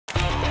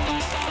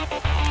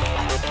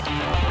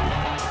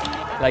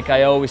Like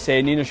I always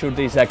say, N1NO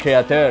Schurter is a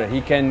creator.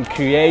 He can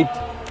create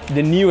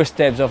the new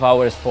steps of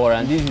our sport,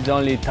 and this is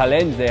only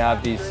talents. They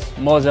have this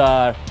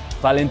Mozart,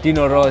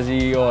 Valentino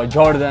Rossi or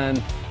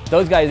Jordan.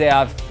 Those guys, they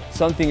have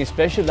something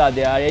special that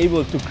they are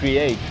able to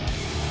create.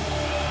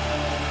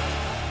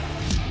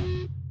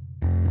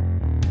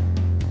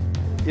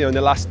 You know, in the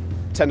last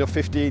 10 or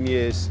 15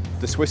 years,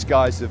 the Swiss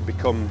guys have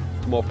become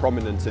more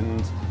prominent,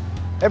 and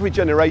every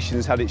generation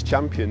has had its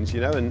champions,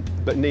 you know,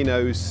 but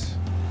N1NO's,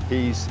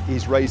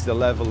 he's raised the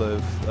level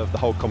of the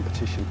whole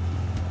competition.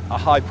 A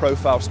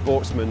high-profile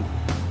sportsman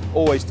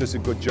always does a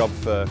good job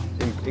for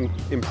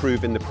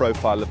improving the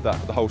profile of the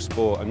whole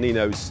sport, and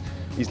N1NO's,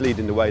 he's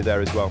leading the way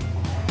there as well.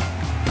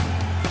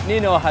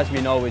 N1NO has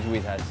been always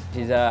with us.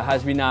 He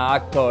has been an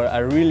actor,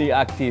 a really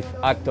active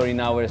actor in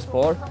our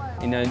sport.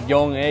 In a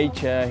young age,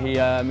 he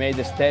made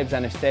the steps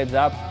and steps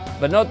up,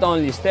 but not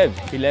only steps,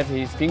 he left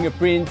his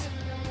fingerprints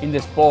in the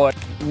sport.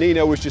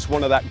 N1NO was just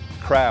one of that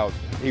crowd.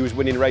 He was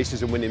winning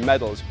races and winning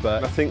medals,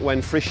 but I think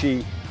when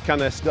Frischi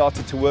kind of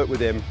started to work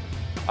with him,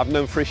 I've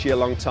known Frischi a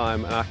long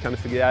time, and I kind of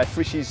figured, yeah, if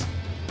Frischi's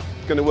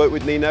going to work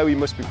with N1NO, he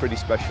must be pretty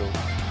special.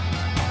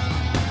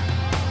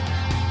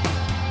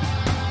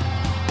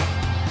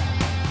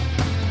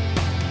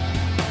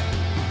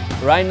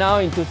 Right now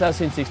in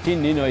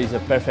 2016, N1NO is a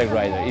perfect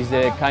rider. He's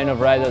the kind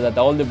of rider that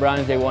all the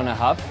brands they want to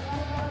have,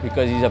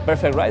 because he's a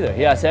perfect rider.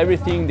 He has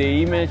everything,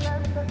 the image,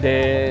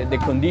 the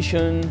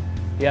condition,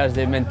 he has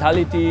the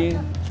mentality.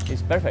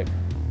 He's perfect.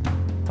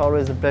 It's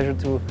always a pleasure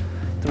to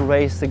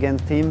race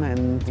against him,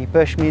 and he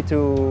pushed me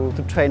to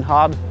train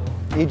hard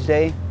each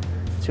day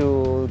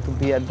to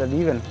be at the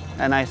level.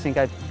 And I think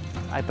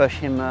I push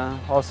him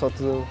also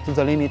to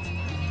the limit.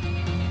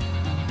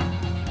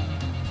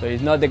 So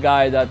he's not the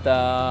guy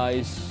that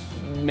is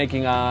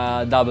making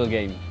a double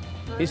game.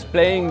 He's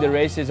playing the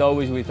races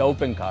always with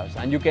open cars,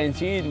 and you can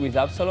see it with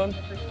Absalon.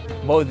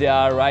 Both they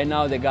are right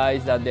now the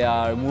guys that they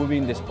are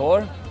moving the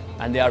sport,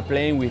 and they are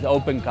playing with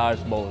open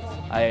cars both.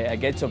 I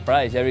get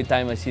surprised every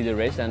time I see the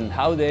race, and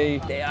how they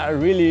are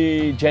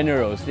really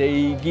generous.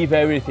 They give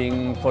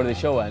everything for the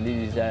show, and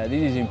this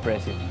is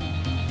impressive.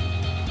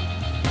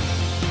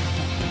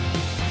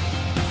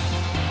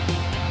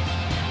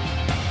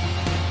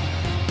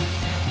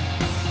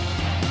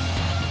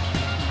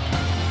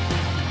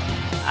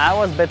 I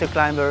was a better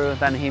climber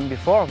than him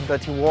before,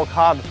 but he worked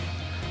hard,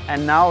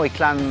 and now he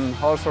climbs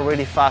also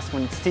really fast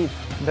when it's steep.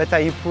 But I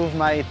improved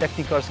my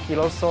technical skill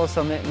also,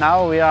 so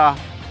now we are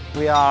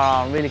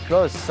really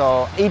close.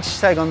 So each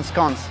second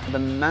counts. The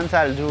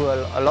mental do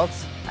a lot,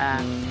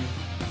 and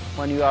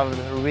when you have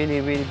a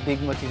really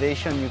big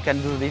motivation, you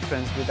can do the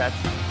difference with that.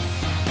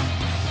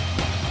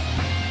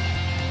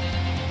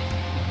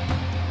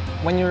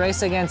 When you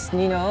race against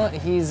N1NO,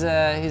 he's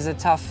a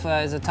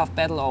tough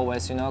battle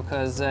always, you know,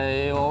 because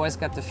you always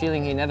get the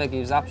feeling he never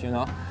gives up, you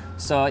know.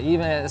 So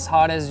even as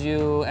hard as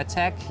you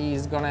attack,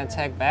 he's gonna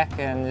attack back,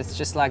 and it's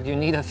just like you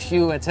need a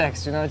few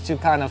attacks, you know, to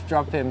kind of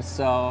drop him.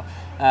 So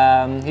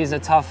he's a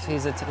tough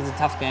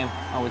game,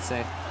 I would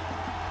say.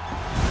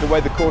 The way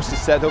the course is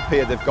set up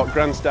here, they've got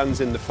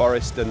grandstands in the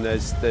forest, and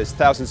there's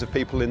thousands of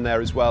people in there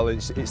as well.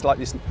 It's like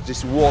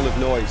this wall of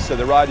noise. So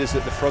the riders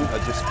at the front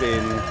are just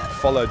being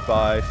followed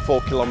by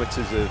 4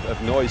 kilometers of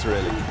noise,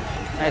 really.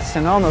 It's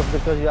enormous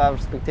because you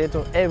have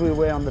spectators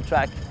everywhere on the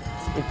track.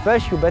 It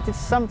pushes you, but it's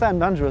sometimes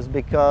dangerous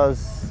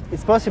because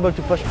it's possible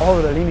to push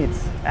over the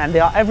limits, and they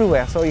are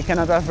everywhere, so you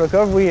cannot have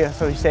recovery.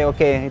 So you say,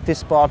 okay, in this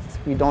sport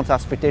we don't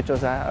have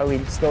spectators, I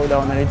will slow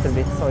down a little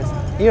bit. So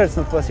here it's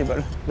not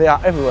possible. They are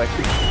everywhere.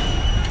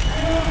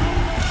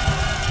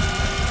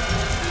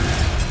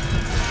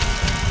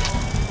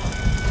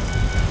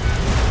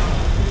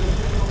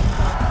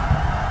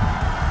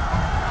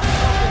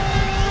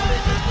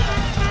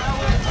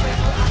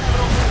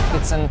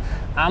 It's an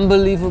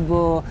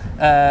unbelievable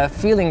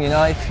feeling, you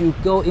know, if you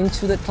go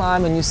into the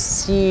climb and you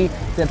see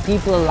the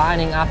people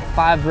lining up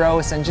 5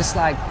 rows and just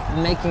like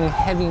making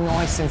heavy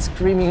noise and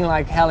screaming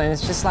like hell, and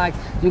it's just like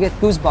you get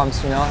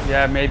goosebumps, you know.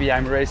 Yeah, maybe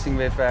I'm racing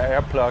with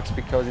earplugs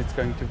because it's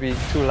going to be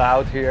too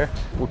loud here.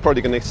 We're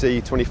probably going to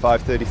see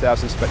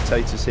 25,000–30,000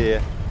 spectators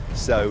here,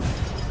 so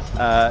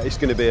it's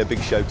going to be a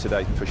big show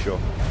today for sure.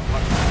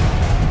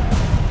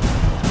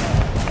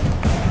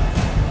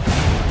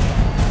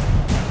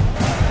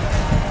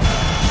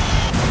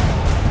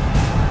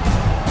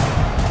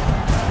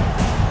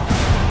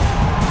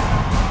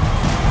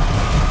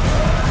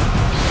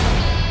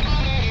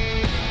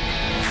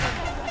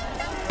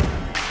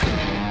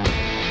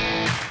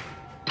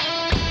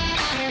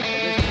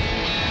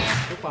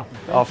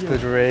 After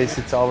the race,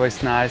 it's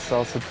always nice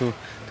also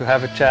to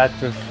have a chat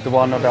with the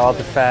one or the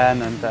other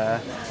fan,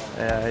 and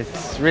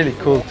it's really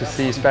cool to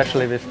see,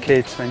 especially with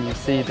kids, when you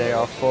see they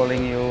are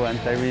following you and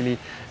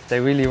they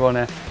really want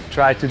to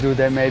try to do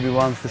them maybe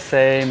once the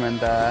same, and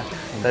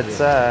that's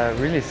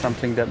really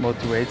something that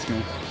motivates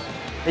me.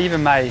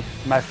 Even my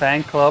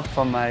fan club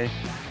from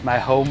my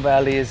home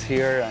valley is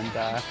here,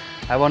 and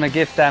I want to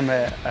give them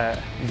a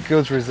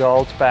good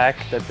result back,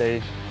 that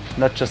they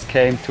not just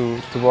came to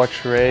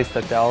watch the race,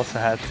 that they also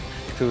had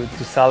to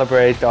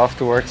celebrate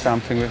afterwards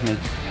something with me.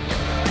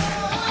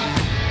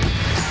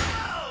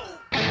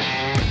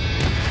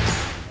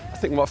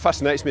 think what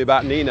fascinates me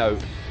about Nino,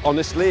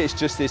 honestly, it's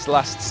just this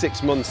last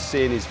 6 months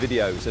seeing his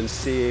videos and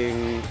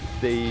seeing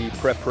the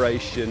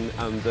preparation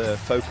and the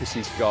focus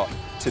he's got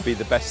to be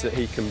the best that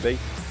he can be.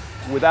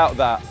 Without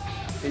that,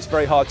 it's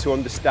very hard to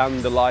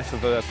understand the life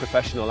of a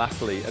professional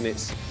athlete, and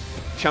it's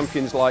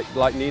champions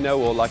like Nino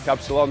or like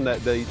Absalon,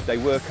 they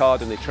work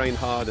hard and they train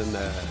hard and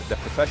they're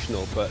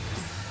professional, but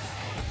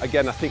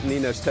again, I think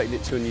Nino's taken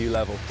it to a new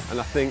level, and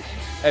I think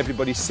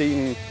everybody's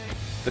seen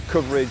the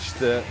coverage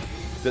that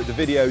the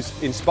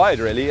videos inspired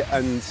really,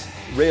 and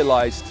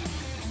realised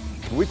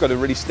we've got to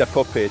really step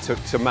up here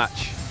to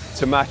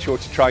match or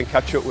to try and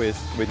catch up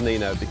with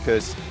Nino,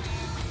 because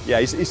yeah,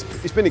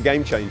 he's been a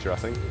game changer, I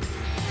think.